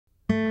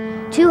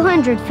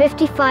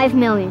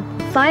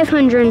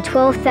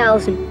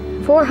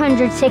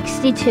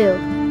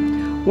255,512,462.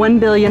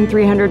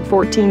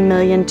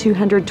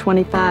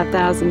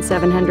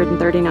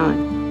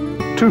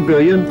 1,314,225,739.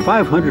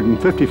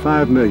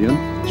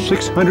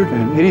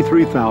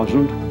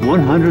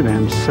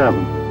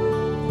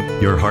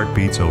 2,555,683,107. Your heart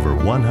beats over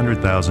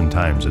 100,000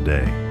 times a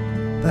day.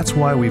 That's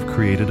why we've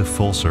created a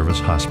full-service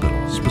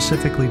hospital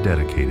specifically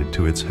dedicated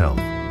to its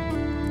health.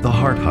 The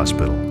Heart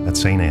Hospital at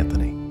St.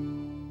 Anthony.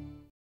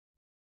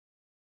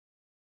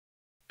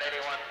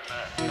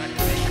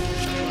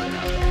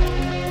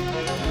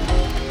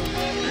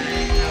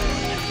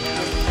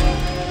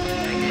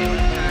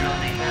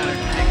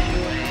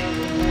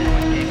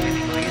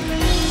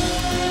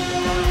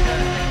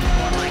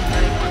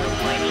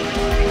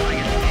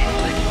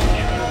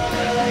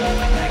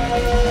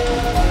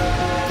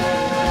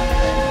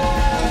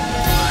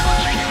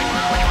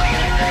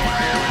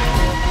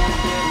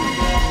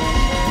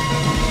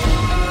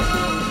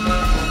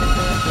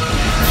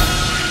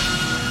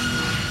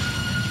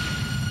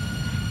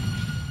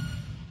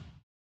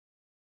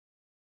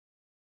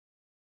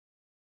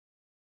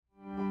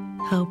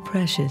 How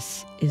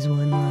precious is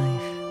one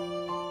life?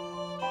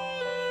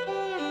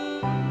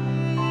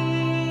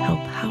 How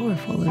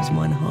powerful is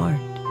one heart?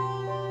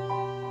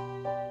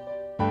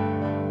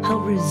 How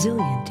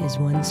resilient is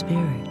one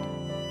spirit?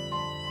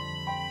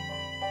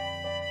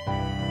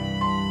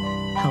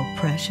 How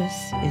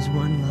precious is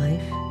one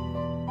life?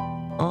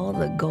 All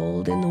the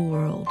gold in the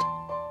world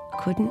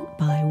couldn't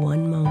buy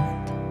one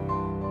moment.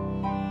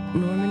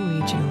 Norman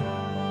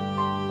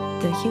Regional,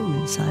 the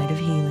human side of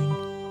healing.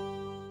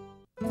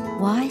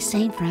 Why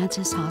St.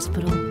 Francis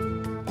Hospital?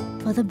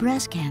 For the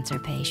breast cancer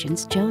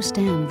patients Joe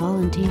Stan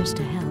volunteers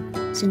to help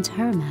since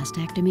her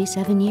mastectomy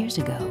 7 years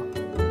ago.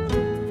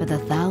 For the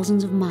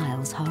thousands of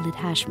miles Harlet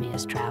Hashmi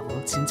has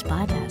traveled since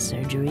bypass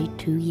surgery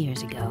 2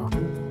 years ago.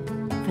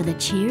 For the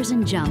cheers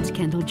and jumps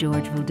Kendall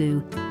George will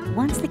do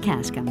once the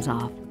cast comes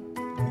off.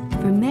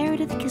 For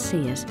Meredith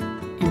Casillas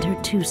and her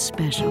 2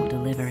 special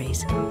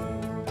deliveries.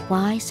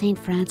 Why St.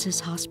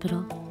 Francis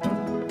Hospital?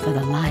 For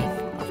the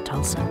life of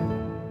Tulsa.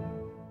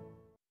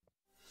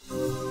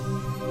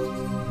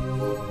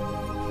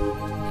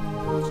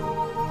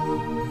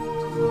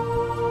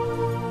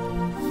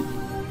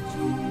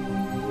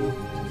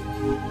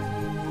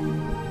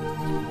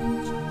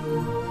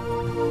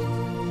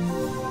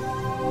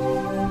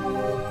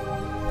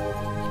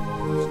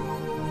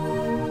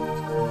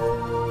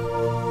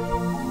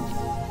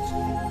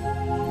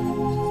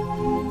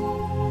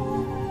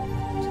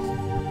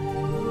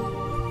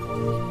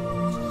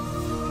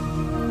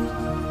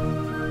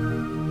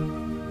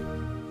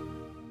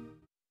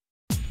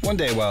 One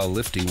day while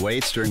lifting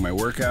weights during my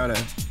workout, I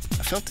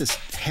felt this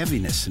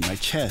heaviness in my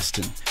chest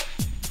and,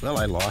 well,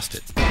 I lost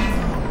it.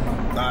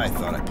 I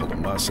thought I pulled a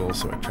muscle,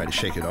 so I tried to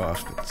shake it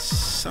off, but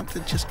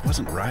something just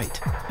wasn't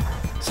right.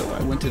 So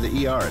I went to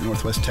the ER at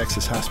Northwest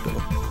Texas Hospital,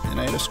 and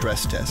I had a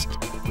stress test,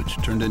 which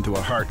turned into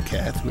a heart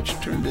cath, which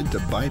turned into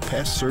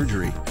bypass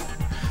surgery.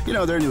 You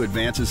know, their new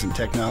advances in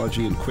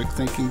technology and quick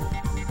thinking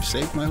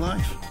saved my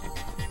life.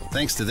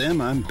 Thanks to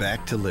them, I'm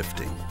back to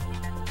lifting,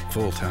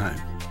 full time.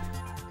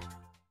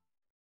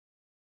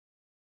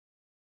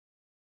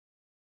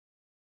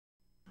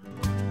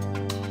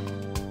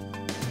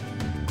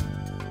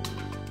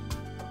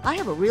 I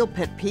have a real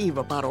pet peeve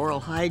about oral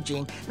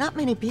hygiene. Not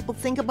many people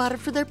think about it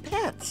for their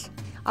pets.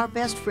 Our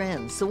best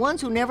friends, the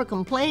ones who never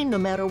complain no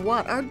matter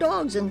what, are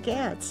dogs and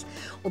cats.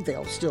 Well,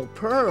 they'll still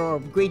purr or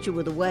greet you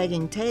with a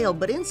wagging tail,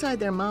 but inside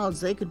their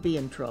mouths they could be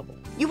in trouble.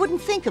 You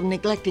wouldn't think of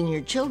neglecting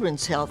your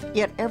children's health,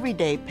 yet every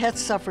day pets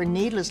suffer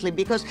needlessly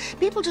because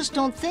people just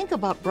don't think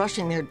about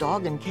brushing their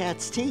dog and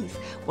cat's teeth.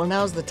 Well,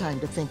 now's the time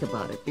to think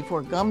about it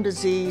before gum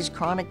disease,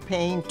 chronic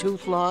pain,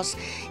 tooth loss,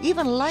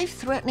 even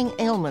life-threatening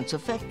ailments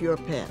affect your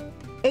pet.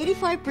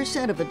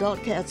 85% of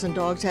adult cats and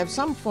dogs have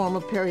some form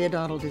of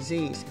periodontal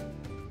disease.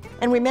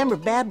 And remember,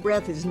 bad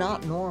breath is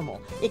not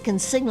normal. It can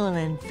signal an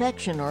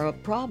infection or a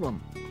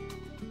problem.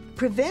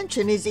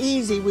 Prevention is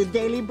easy with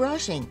daily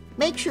brushing.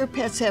 Make sure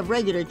pets have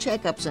regular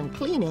checkups and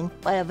cleaning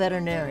by a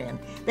veterinarian.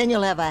 Then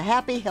you'll have a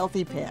happy,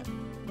 healthy pet.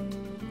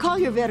 Call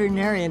your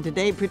veterinarian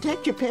today.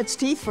 Protect your pet's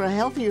teeth for a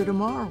healthier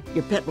tomorrow.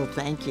 Your pet will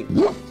thank you.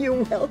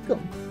 You're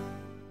welcome.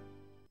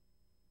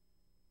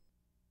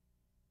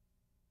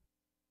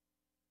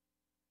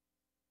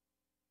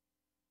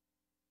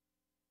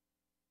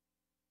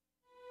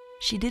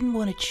 She didn't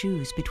want to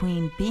choose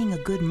between being a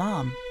good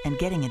mom and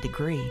getting a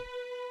degree.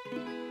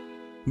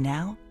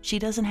 Now she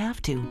doesn't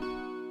have to.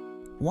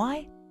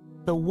 Why?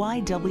 The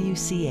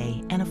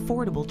YWCA and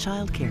affordable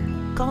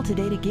childcare. Call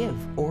today to give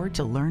or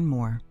to learn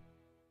more.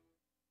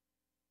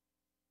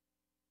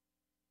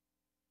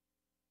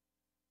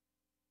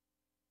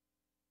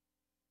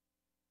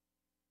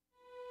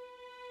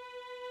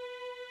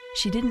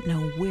 She didn't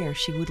know where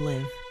she would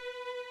live.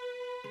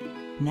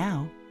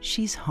 Now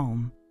she's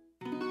home.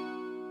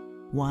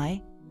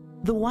 Why?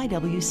 The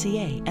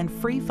YWCA and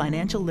free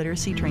financial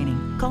literacy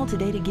training. Call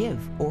today to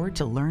give or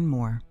to learn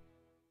more.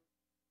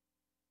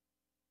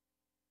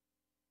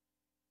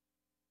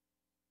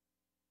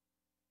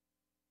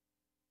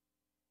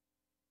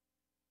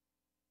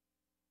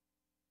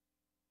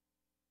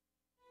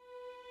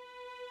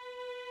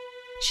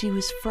 She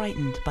was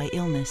frightened by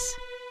illness.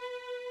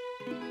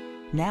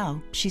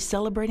 Now she's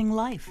celebrating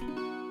life.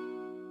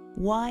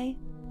 Why?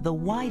 The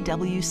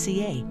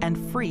YWCA and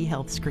free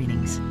health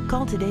screenings.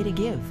 Call today to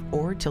give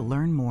or to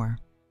learn more.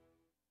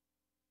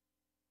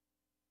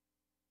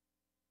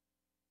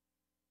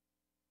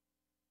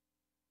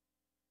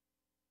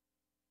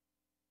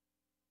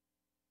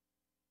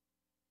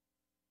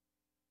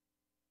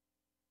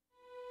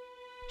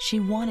 She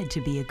wanted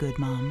to be a good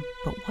mom,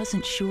 but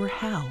wasn't sure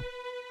how.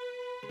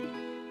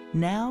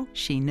 Now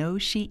she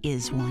knows she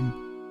is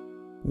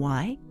one.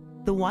 Why?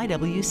 The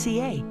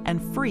YWCA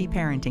and free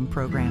parenting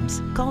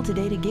programs. Call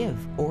today to give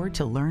or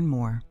to learn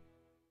more.